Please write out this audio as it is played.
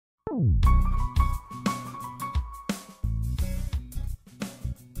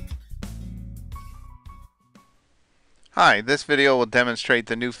Hi, this video will demonstrate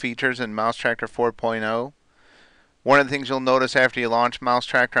the new features in Mousetractor 4.0. One of the things you'll notice after you launch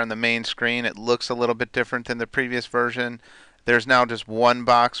Mousetractor on the main screen, it looks a little bit different than the previous version. There's now just one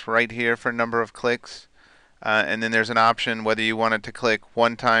box right here for number of clicks. And then there's an option whether you want it to click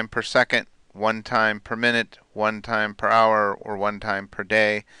 1 time per second, 1 time per minute, 1 time per hour, or 1 time per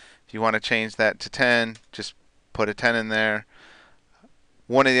day. If you want to change that to 10, just put a 10 in there.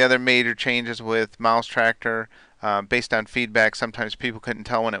 One of the other major changes with Mousetractor, based on feedback, sometimes people couldn't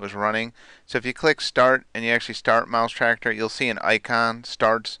tell when it was running. So if you click start and you actually start Mousetractor, you'll see an icon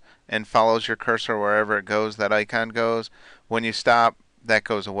starts and follows your cursor wherever it goes. That icon goes. When you stop, that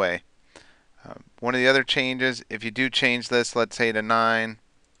goes away. One of the other changes, if you do change this, let's say to 9,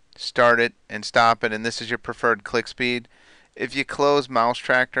 start it and stop it, and this is your preferred click speed. If you close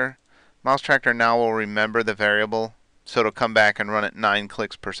Mousetractor, Mousetractor now will remember the variable, so it'll come back and run at 9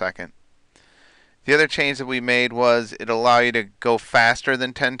 clicks per second. The other change that we made was it'll allow you to go faster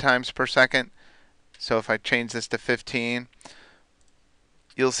than 10 times per second. So if I change this to 15,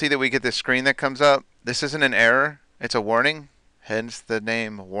 you'll see that we get this screen that comes up. This isn't an error, it's a warning, hence the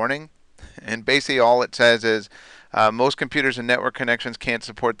name warning. And basically all it says is most computers and network connections can't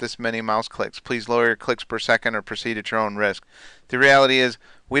support this many mouse clicks. Please lower your clicks per second or proceed at your own risk. The reality is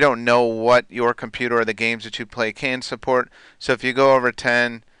we don't know what your computer or the games that you play can support. So if you go over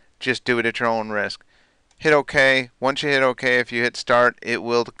 10, just do it at your own risk. Hit OK. Once you hit OK, if you hit start, it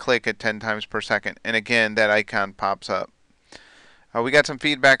will click at 10 times per second. And again, that icon pops up. We got some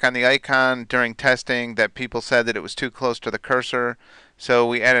feedback on the icon during testing that people said that it was too close to the cursor. So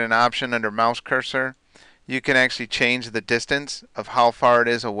we added an option under mouse cursor. You can actually change the distance of how far it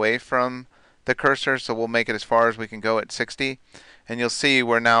is away from the cursor. So we'll make it as far as we can go at 60. And you'll see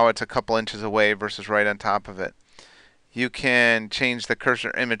where now it's a couple inches away versus right on top of it. You can change the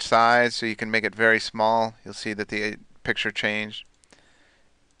cursor image size, so you can make it very small. You'll see that the picture changed.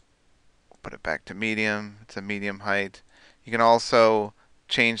 Put it back to medium. It's a medium height. You can also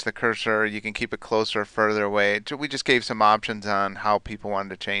change the cursor. You can keep it closer or further away. We just gave some options on how people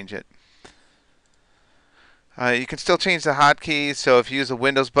wanted to change it. You can still change the hotkeys. So if you use the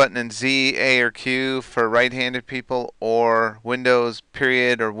Windows button and Z, A, or Q for right-handed people, or Windows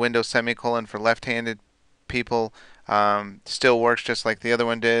period or Windows semicolon for left-handed people, still works just like the other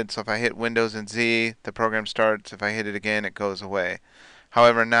one did. So if I hit Windows and Z, the program starts. If I hit it again, it goes away.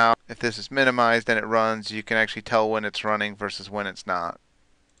 However, now if this is minimized and it runs, you can actually tell when it's running versus when it's not.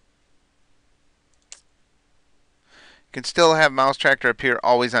 You can still have Mousetractor appear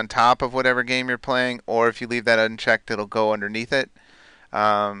always on top of whatever game you're playing, or if you leave that unchecked, it'll go underneath it.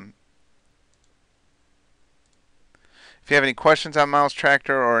 If you have any questions on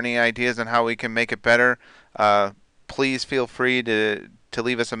Mousetractor or any ideas on how we can make it better, please feel free to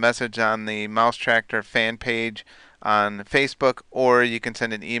leave us a message on the Mousetractor fan page on Facebook, or you can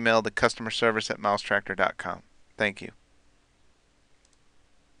send an email to customerservice@mousetractor.com. Thank you.